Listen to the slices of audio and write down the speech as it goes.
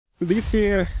This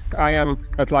year I am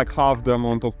at like half the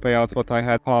amount of payouts what I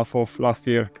had half of last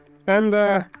year. And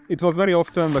it was very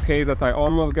often the case that I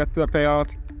almost get to a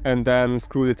payout and then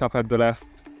screwed it up at the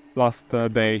last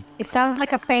day. It sounds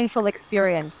like a painful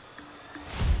experience.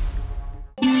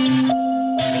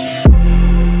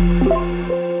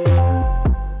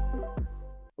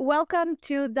 Welcome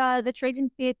to the Trading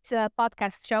Pit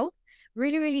podcast show.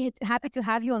 Really happy to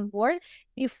have you on board.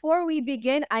 Before we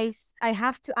begin, I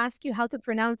have to ask you how to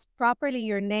pronounce properly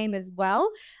your name as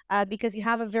well, because you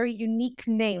have a very unique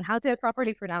name. How do I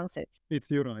properly pronounce it? It's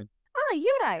Juraj. Ah,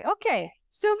 Juraj. Okay,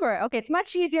 super. Okay, it's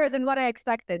much easier than what I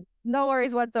expected. No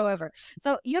worries whatsoever.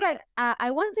 So, Juraj,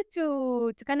 I wanted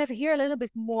to kind of hear a little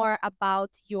bit more about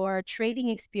your trading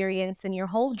experience and your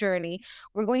whole journey.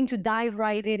 We're going to dive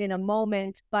right in a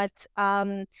moment, but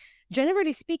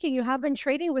generally speaking, you have been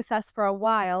trading with us for a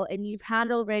while, and you've had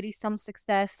already some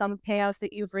success, some payouts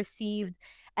that you've received,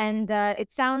 and it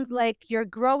sounds like you're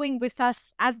growing with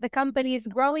us as the company is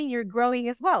growing. You're growing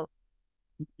as well.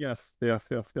 Yes.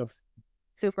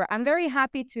 Super. I'm very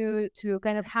happy to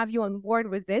kind of have you on board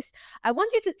with this. I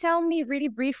want you to tell me really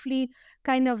briefly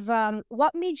kind of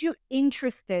what made you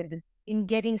interested in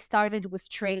getting started with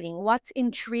trading? What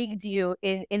intrigued you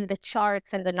in the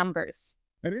charts and the numbers?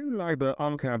 I really like the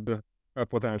uncapped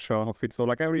potential of it. So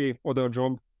like every other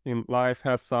job in life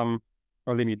has some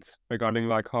limits regarding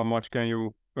like how much can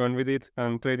you earn with it,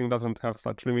 and trading doesn't have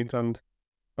such limit, and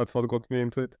that's what got me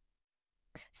into it.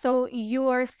 So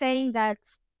you're saying that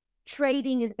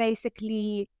trading is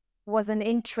basically was an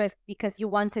interest because you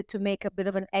wanted to make a bit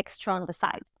of an extra on the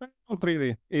side. Not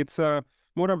really. It's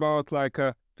more about like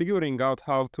figuring out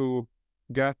how to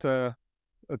get to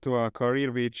a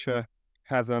career which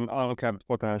has an uncapped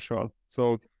potential.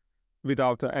 So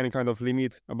without any kind of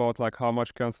limit about like how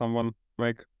much can someone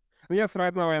make. And yes,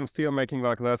 right now I am still making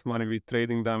like less money with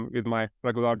trading than with my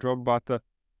regular job, but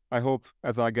I hope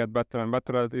as I get better and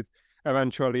better at it,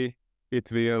 eventually it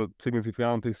will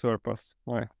significantly surpass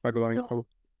my regular income.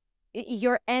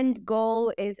 Your end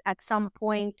goal is at some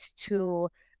point to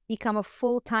become a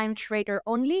full-time trader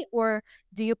only, or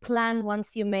do you plan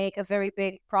once you make a very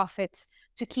big profit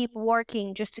to keep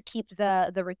working just to keep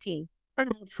the routine? I'm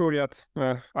not sure yet.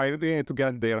 I really need to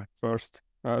get there first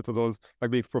to those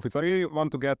like big profits. I really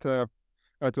want to get to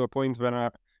a point when I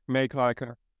make like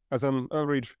as an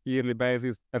average yearly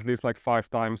basis at least like 5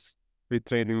 times with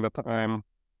trading that I'm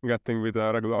getting with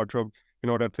a regular job in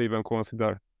order to even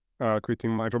consider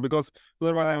quitting my job, because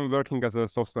otherwise I'm working as a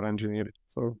software engineer.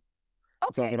 So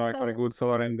it's a very good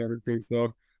salary and everything.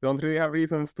 So don't really have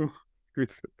reasons to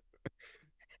quit.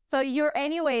 So your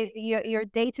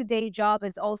day-to-day job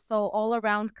is also all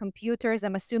around computers.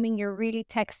 I'm assuming you're really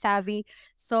tech savvy.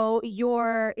 So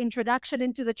your introduction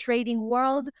into the trading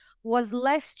world was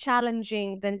less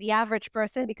challenging than the average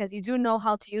person because you do know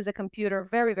how to use a computer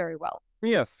very well.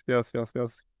 Yes.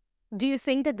 Do you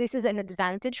think that this is an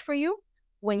advantage for you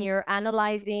when you're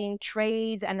analyzing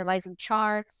trades, analyzing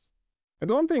charts? I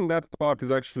don't think that part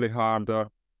is actually hard. The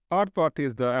hard part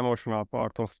is the emotional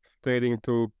part of trading,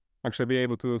 to actually be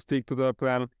able to stick to the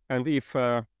plan. And if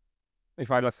I,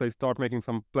 let's say, start making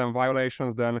some plan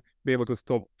violations, then be able to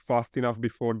stop fast enough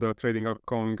before the trading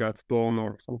account gets blown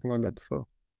or something like that.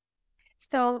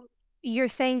 So you're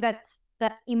saying that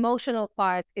the emotional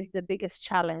part is the biggest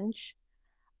challenge.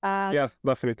 Yeah,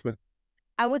 definitely.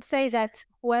 I would say that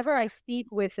whoever I speak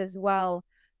with as well,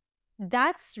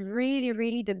 that's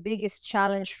really the biggest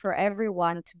challenge for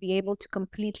everyone, to be able to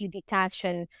completely detach.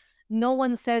 And no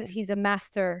one says he's a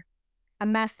master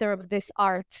of this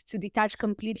art, to detach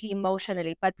completely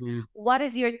emotionally. But what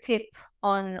is your tip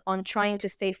on trying to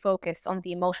stay focused on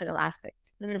the emotional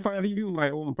aspect? If I review my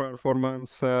own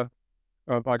performance,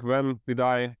 like when did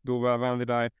I do well, when did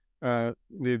I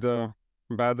did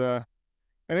bad,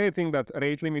 I really think that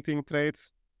rate limiting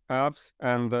trades helps,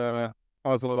 and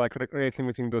also like rate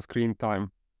limiting the screen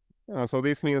time. So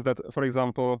this means that, for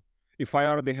example, if I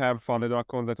already have funded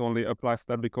accounts, that only applies to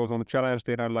that, because on the challenge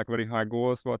there are like very high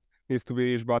goals what needs to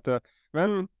be reached. But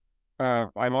when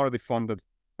I'm already funded,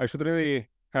 I should really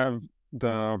have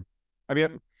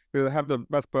will have the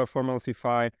best performance if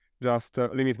I just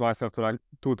limit myself to like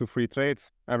 2 to 3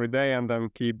 trades every day, and then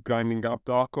keep grinding up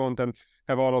the account and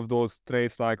have all of those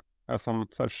trades like some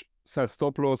such set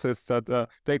stop losses, set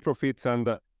take profits, and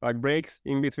like breaks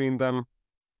in between them,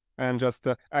 and just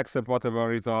accept whatever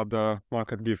result the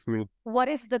market gives me. What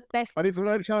is the best? But it's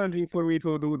very challenging for me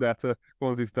to do that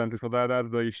consistently, so that's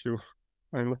the issue.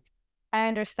 I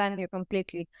understand you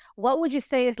completely. What would you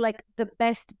say is like the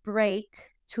best break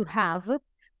to have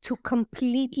to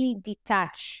completely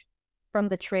detach from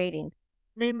the trading?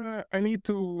 I mean, I need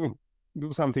to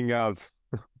do something else.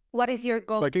 What is your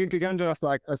goal? Like you can just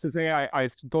like, as I say, I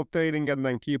stop trading and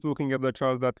then keep looking at the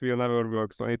charts. That will never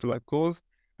work. So I need to like close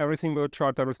every single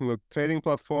chart, every single trading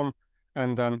platform,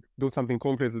 and then do something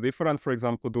completely different. For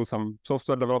example, do some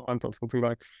software development or something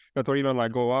like that, or even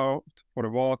like go out for a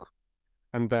walk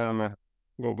and then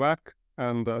go back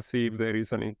and see if there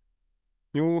is any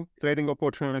new trading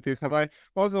opportunities. And I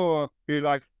also really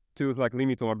like to use like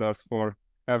limit orders for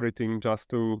everything, just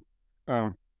to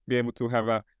be able to have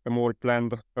a more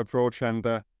planned approach and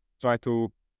try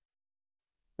to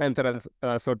enter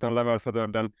at certain levels rather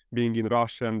than being in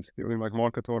rush and doing like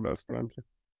market orders currently.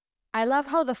 I love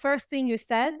how the first thing you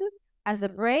said as a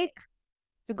break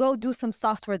to go do some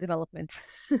software development.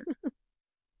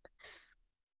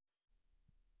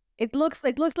 It looks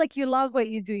like you love what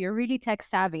you do. You're really tech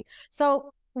savvy.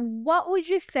 So what would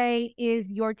you say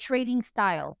is your trading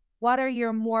style? What are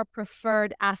your more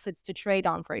preferred assets to trade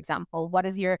on, for example? What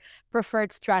is your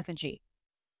preferred strategy?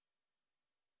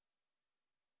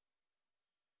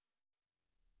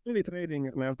 Really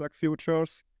trading Nasdaq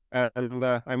futures, and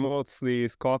I'm mostly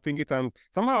scalping it, and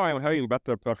somehow I'm having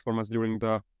better performance during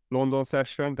the London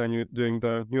session than during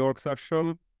the New York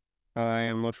session. I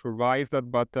am not sure why is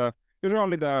that, but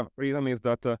usually the reason is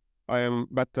that I am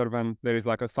better when there is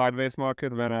like a sideways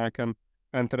market, when I can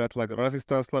enter at like the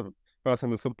resistance level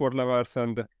and the support levels,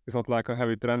 and it's not like a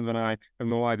heavy trend when I have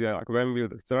no idea like when will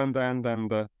the trend end,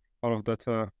 and all of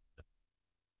that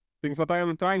things that I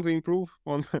am trying to improve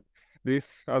on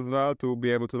this as well, to be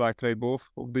able to like trade both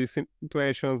of these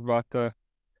situations, but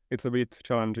it's a bit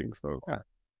challenging. So yeah.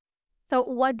 So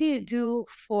what do you do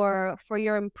for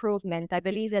your improvement? I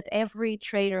believe that every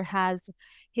trader has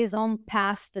his own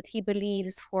path that he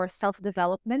believes for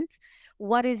self-development.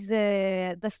 What is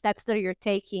the steps that you're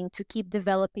taking to keep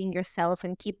developing yourself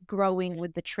and keep growing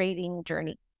with the trading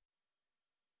journey?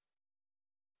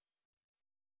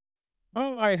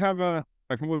 Well, I have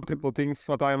like multiple things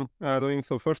that I'm doing.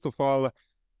 So first of all,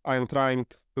 I'm trying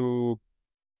to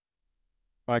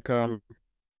like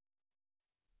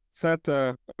set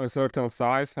a certain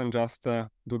size and just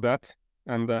do that,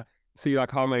 and see like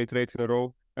how many trades in a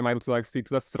row am I able to like stick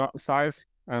to that size,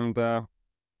 and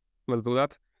let's do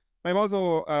that. I'm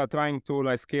also trying to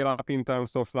like scale up in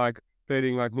terms of like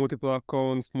trading like multiple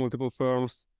accounts, multiple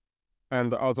firms,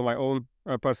 and also my own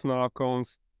personal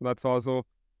accounts. That's also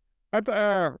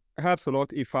that helps a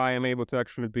lot if I am able to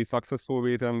actually be successful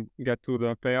with and get to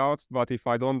the payouts. But if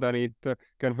I don't, then it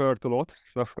can hurt a lot.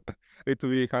 So need to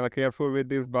be kind of careful with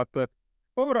this. But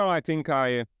overall, I think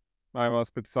I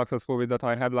was pretty successful with that.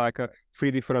 I had like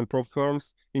 3 different prop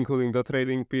firms, including the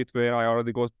trading pit, where I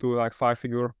already got to like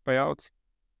 5-figure payouts.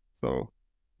 So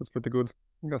that's pretty good,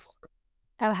 I guess.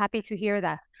 I'm happy to hear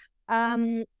that.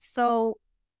 So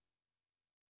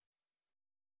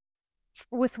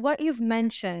with what you've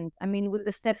mentioned, I mean, with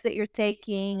the steps that you're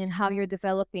taking and how you're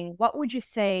developing, what would you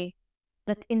say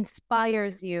that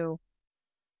inspires you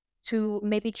to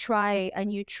maybe try a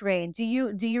new trade? Do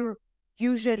you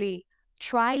usually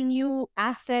try new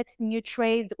assets, new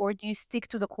trades, or do you stick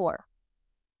to the core?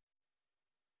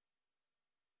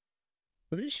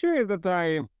 The issue is that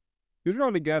I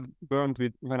usually get burned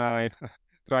with when I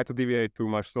try to deviate too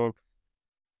much. So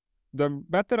the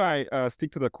better I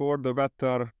stick to the core, the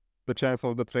better the chance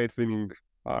of the trades winning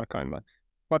are kind of.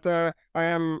 But I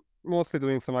am mostly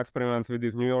doing some experiments with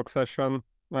this New York session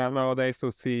nowadays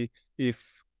to see if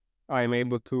I'm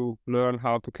able to learn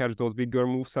how to catch those bigger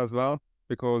moves as well,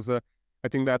 because I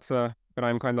think that's what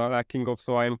I'm kind of lacking of.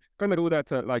 So I'm kind of good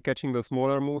at like catching the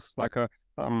smaller moves, like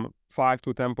 5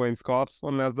 to 10 point scalps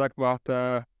on Nasdaq,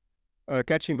 but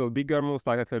catching those bigger moves,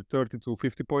 like I said, 30 to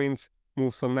 50 points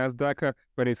moves on Nasdaq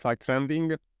when it's like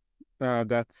trending,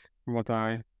 that's what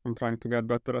I'm trying to get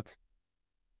better at.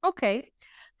 Okay.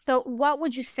 So what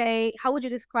would you say, how would you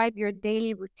describe your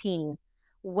daily routine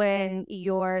when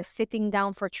you're sitting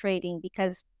down for trading?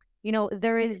 Because,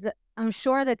 I'm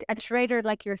sure that a trader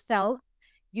like yourself,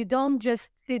 you don't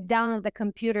just sit down on the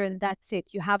computer and that's it.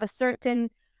 You have a certain,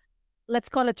 let's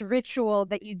call it ritual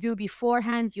that you do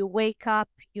beforehand. You wake up,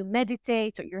 you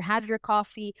meditate, or you have your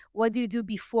coffee. What do you do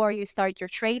before you start your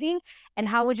trading? And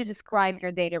how would you describe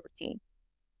your daily routine?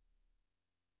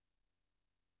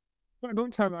 I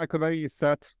don't have like a very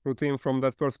set routine from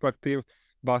that perspective,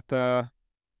 but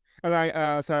and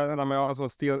I said, and I'm also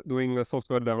still doing the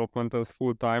software development as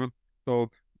full time, so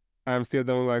I'm still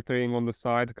doing like trading on the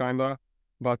side, kinda.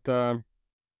 But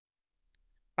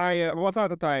I what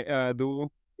that I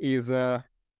do is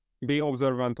be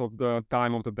observant of the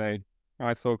time of the day,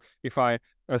 right? So if I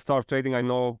start trading, I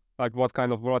know like what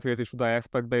kind of volatility should I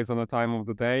expect based on the time of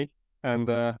the day, and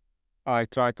I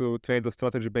try to trade the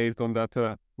strategy based on that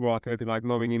volatility, like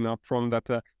knowing enough from that.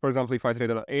 For example, if I trade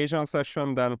an Asian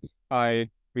session, then I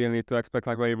will need to expect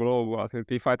like very low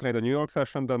volatility. If I trade a New York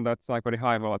session, then that's like very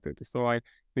high volatility. So I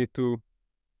need to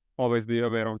always be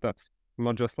aware of that,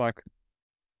 not just like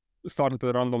start at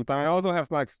a random time. I also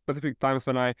have like specific times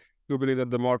when I do believe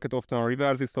that the market often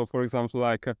reverses. So for example,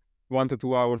 like 1 to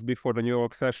 2 hours before the New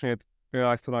York session, it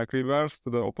likes to like reverse to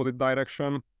the opposite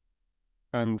direction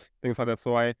and things like that.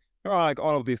 So I like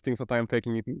all of these things that I'm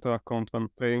taking into account when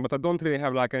trading, but I don't really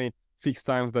have like any fixed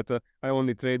times that I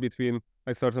only trade between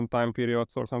like certain time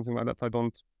periods or something like that. I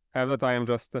don't have that. I am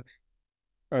just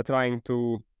trying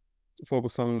to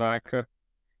focus on like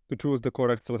to choose the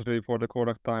correct strategy for the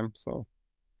correct time. So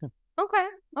yeah. Okay.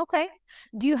 Okay.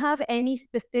 Do you have any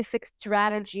specific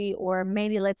strategy or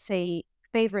maybe let's say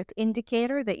favorite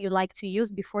indicator that you like to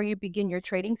use before you begin your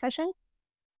trading session?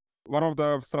 One of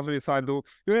the strategies I do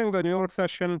during the New York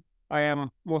session, I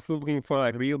am mostly looking for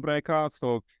like real breakouts.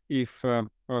 So if a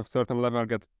certain level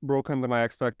gets broken, then I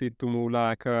expect it to move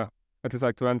like at least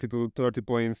like 20 to 30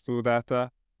 points to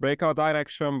that breakout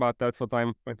direction. But that's what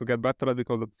I'm trying to get better at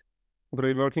because it's not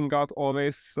really working out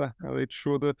always as it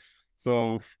should.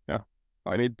 So yeah,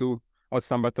 I need to add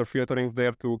some better filterings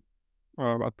there to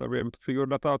but be able to figure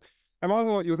that out. I'm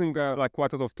also using like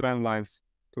quite a lot of trend lines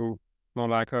to know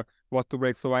like what to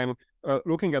break. So I'm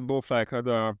looking at both like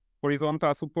the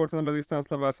horizontal support and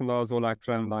resistance levels and also like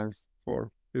trend lines for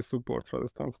these support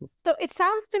resistances. So it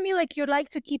sounds to me like you like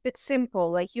to keep it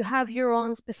simple, like you have your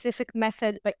own specific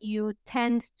method, but you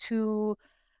tend to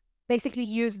basically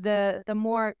use the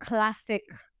more classic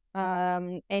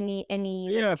any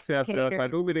Yes, yes, yes. indicator. I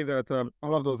do believe that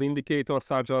all of those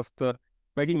indicators are just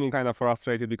making me kind of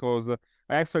frustrated because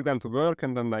I expect them to work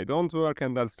and then they don't work,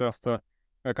 and that's just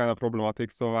kind of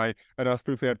problematic. So I just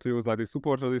prefer to use like the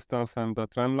support resistance and the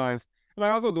trend lines. And I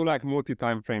also do like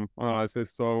multi-time frame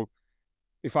analysis. So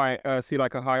if I see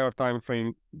like a higher time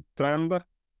frame trend,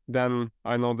 then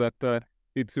I know that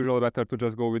it's usually better to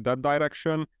just go with that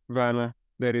direction when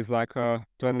there is like a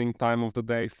trending time of the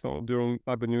day. So during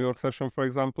like the New York session, for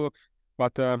example.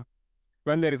 But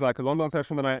when there is like a London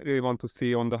session, then I really want to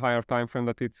see on the higher time frame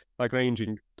that it's like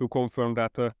ranging to confirm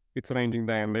that it's ranging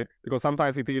daily. Because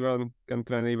sometimes it even can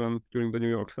trend even during the New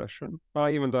York session,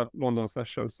 even the London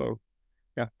session. So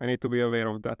yeah, I need to be aware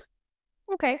of that.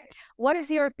 Okay. What is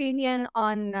your opinion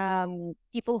on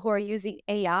people who are using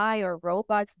AI or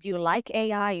robots? Do you like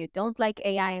AI? You don't like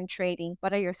AI in trading?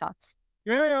 What are your thoughts?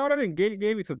 Yeah, I already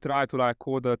gave it a try to like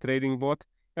code a trading bot,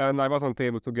 and I wasn't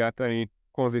able to get any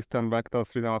consistent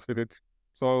backtest results with it.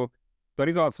 So the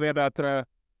results were that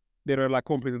there were like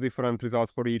completely different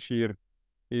results for each year,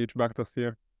 each backtest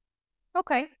year.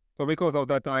 Okay. So because of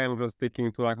that, I am just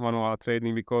sticking to like manual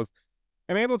trading because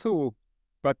I'm able to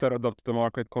better adapt to the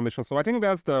market conditions. So I think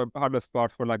that's the hardest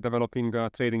part for like developing a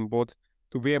trading bot,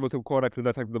 to be able to correctly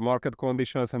detect the market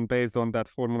conditions and based on that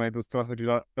formulate the strategy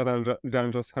rather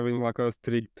than just having like a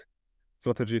strict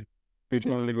strategy which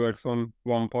Mhm. only works on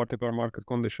one particular market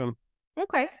condition.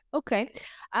 Okay. Okay.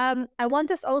 I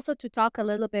want us also to talk a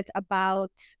little bit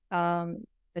about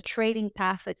the trading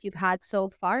path that you've had so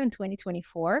far in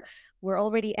 2024. We're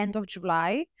already end of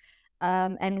July.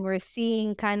 And we're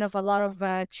seeing kind of a lot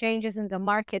of changes in the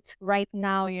markets right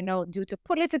now, you know, due to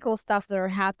political stuff that are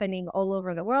happening all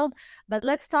over the world. But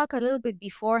let's talk a little bit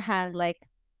beforehand, like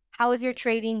how is your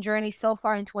trading journey so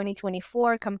far in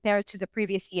 2024 compared to the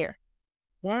previous year?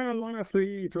 Well,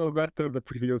 honestly, it was better the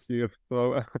previous year.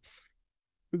 So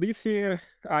this year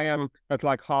I am at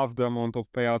like half the amount of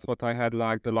payouts what I had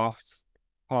like the last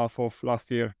half of last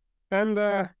year. And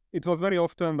it was very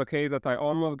often the case that I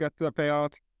almost get to a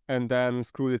payout and then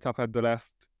screwed it up at the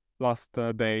last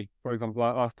day, for example,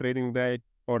 last trading day,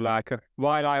 or like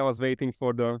while I was waiting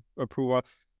for the approval.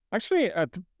 Actually,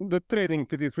 the trading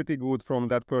is pretty good from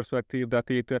that perspective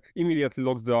that it immediately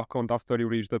locks the account after you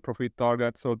reach the profit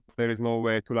target, so there is no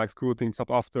way to like screw things up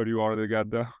after you already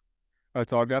get the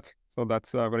target. So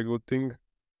that's a very good thing.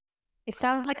 It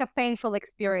sounds like a painful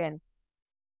experience.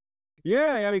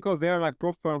 Yeah, yeah, because there are like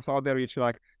prop firms out there which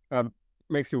like um,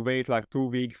 makes you wait like 2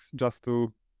 weeks just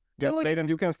to get Two paid, and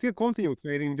you can still continue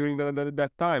trading during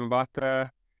that time. But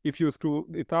if you screw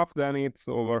it up, then it's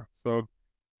over. So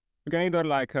you can either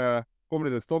like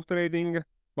completely stop trading,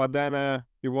 but then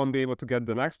you won't be able to get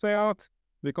the next payout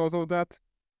because of that,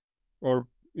 or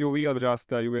you will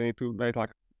just you will need to wait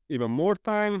like even more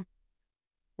time,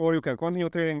 or you can continue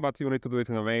trading, but you need to do it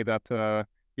in a way that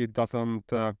it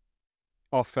doesn't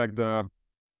affect the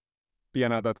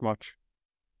P&L that much,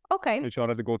 Okay. which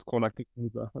already got collected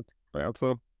with the payout.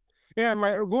 So Yeah,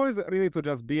 my goal is really to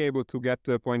just be able to get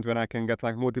to a point where I can get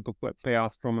like multiple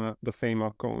payouts from the same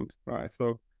account, right?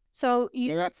 So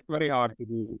that's very hard to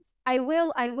do. I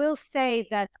will say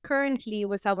that currently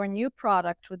with our new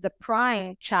product, with the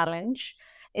Prime Challenge,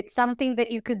 it's something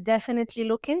that you could definitely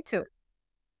look into.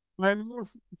 I'm more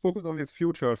focused on these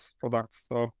futures products,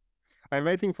 so I'm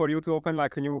waiting for you to open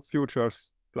like a new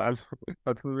futures plan.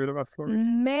 That will be the best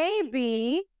one.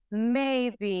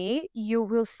 Maybe you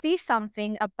will see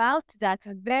something about that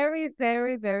very,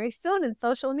 very, very soon in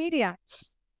social media.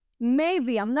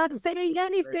 Maybe. I'm not saying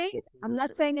anything. I'm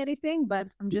not saying anything, but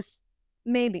I'm just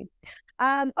maybe.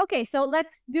 Okay, so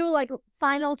let's do like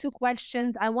final two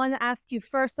questions. I want to ask you,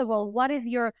 first of all, what is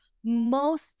your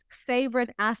most favorite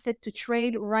asset to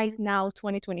trade right now,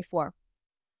 2024?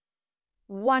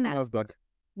 One Nasdaq.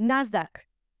 Nasdaq.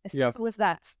 Let's Yes. start with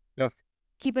that. Yes.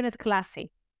 Keeping it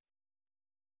classy.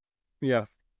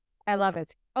 Yes. I love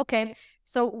it. Okay,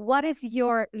 so what is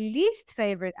your least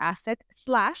favorite asset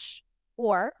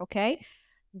or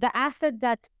the asset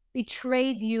that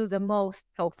betrayed you the most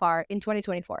so far in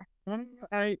 2024?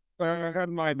 I had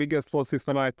my biggest losses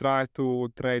when I tried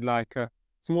to trade like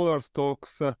smaller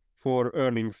stocks for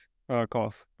earnings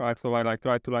costs, right? So I like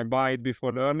tried to like buy it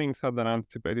before the earnings and then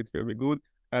anticipated it will be good,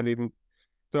 and it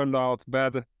turned out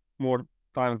bad more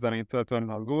times than it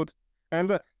turned out good. And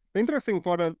the interesting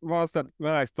part was that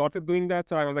when I started doing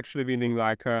that, I was actually winning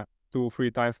like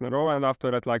 2-3 times in a row, and after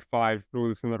that like 5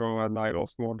 losses in a row, and I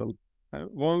lost more than I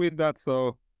won with that.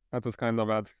 So that was kind of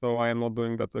bad. So I am not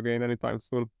doing that again anytime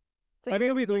soon. So I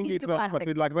will be doing it, but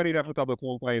with like very reputable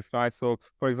companies, right? So,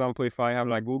 for example, if I have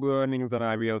like Google earnings, then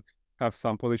I will have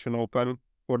some position open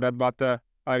for that, but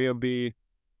I will be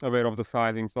aware of the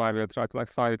sizing, so I will try to like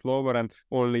size it lower and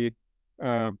only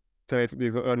trade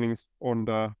these earnings on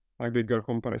the like bigger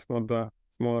companies, not the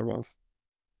smaller ones.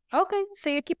 Okay, so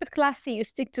you keep it classy, you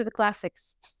stick to the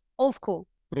classics. Old school.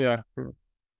 Yeah.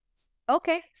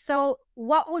 Okay, so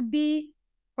what would be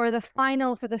for the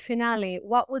finale,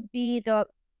 what would be the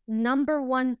number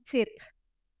one tip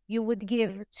you would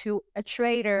give to a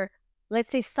trader,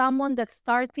 let's say someone that's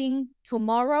starting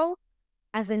tomorrow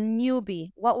as a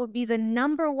newbie? What would be the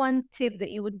number one tip that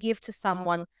you would give to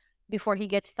someone before he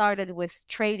gets started with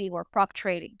trading or prop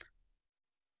trading?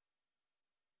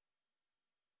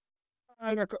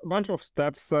 I like a bunch of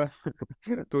steps to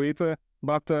it,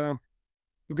 but to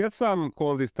get some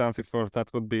consistency first,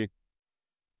 that would be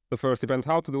the first tip. And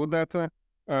how to do that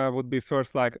would be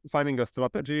first like finding a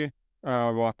strategy,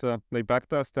 what they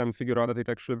backtest and figure out that it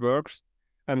actually works,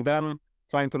 and then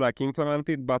trying to like implement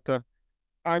it. But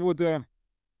I would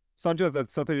suggest that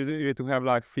strategy to have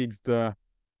like fixed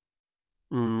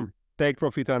take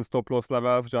profit and stop loss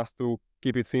levels, just to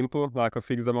keep it simple, like a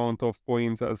fixed amount of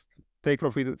points as take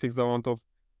profit, fixed amount of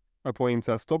points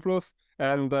as stop loss,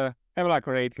 and have like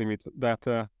a rate limit that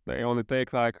they only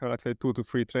take like let's say 2 to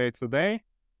 3 trades a day,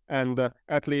 and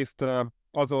at least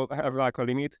also have like a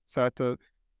limit set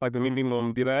like the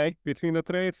minimum delay between the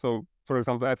trades. So for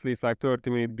example, at least like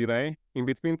 30-minute delay in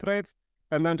between trades,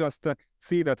 and then just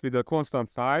see that with a constant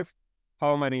size,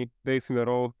 how many days in a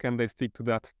row can they stick to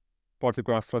that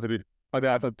particular strategy. Like they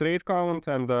have a trade count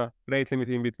and the rate limit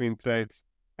in between trades,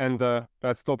 and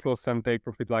that stop loss and take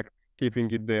profit, like keeping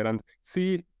it there, and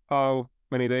see how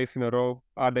many days in a row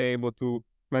are they able to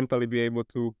mentally be able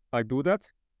to like do that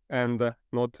and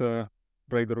not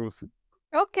break the rules.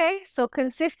 Okay, so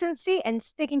consistency and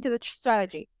sticking to the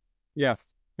strategy.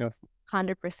 Yes.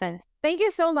 100%. Thank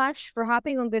you so much for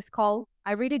hopping on this call.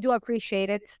 I really do appreciate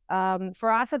it.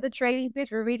 For us at the Trading Pit,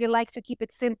 we really like to keep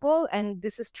it simple, and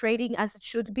this is trading as it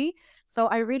should be. So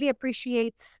I really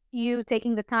appreciate you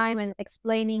taking the time and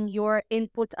explaining your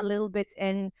input a little bit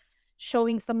and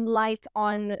showing some light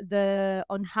on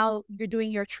how you're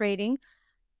doing your trading.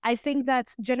 I think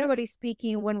that generally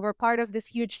speaking, when we're part of this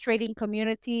huge trading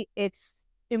community, it's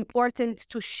important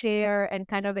to share and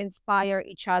kind of inspire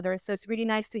each other. So it's really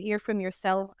nice to hear from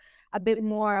yourself a bit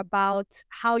more about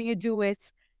how you do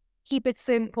it. Keep it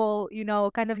simple,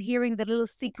 kind of hearing the little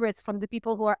secrets from the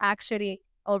people who are actually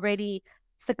already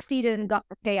succeeded and got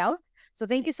the payout. So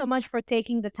thank you so much for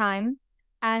taking the time.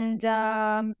 And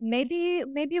maybe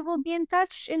we'll be in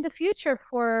touch in the future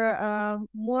for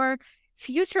more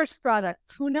futures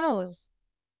products. Who knows?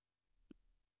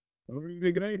 That would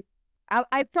be great.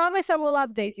 I promise I will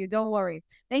update you. Don't worry.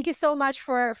 Thank you so much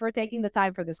for taking the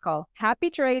time for this call. Happy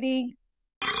trading.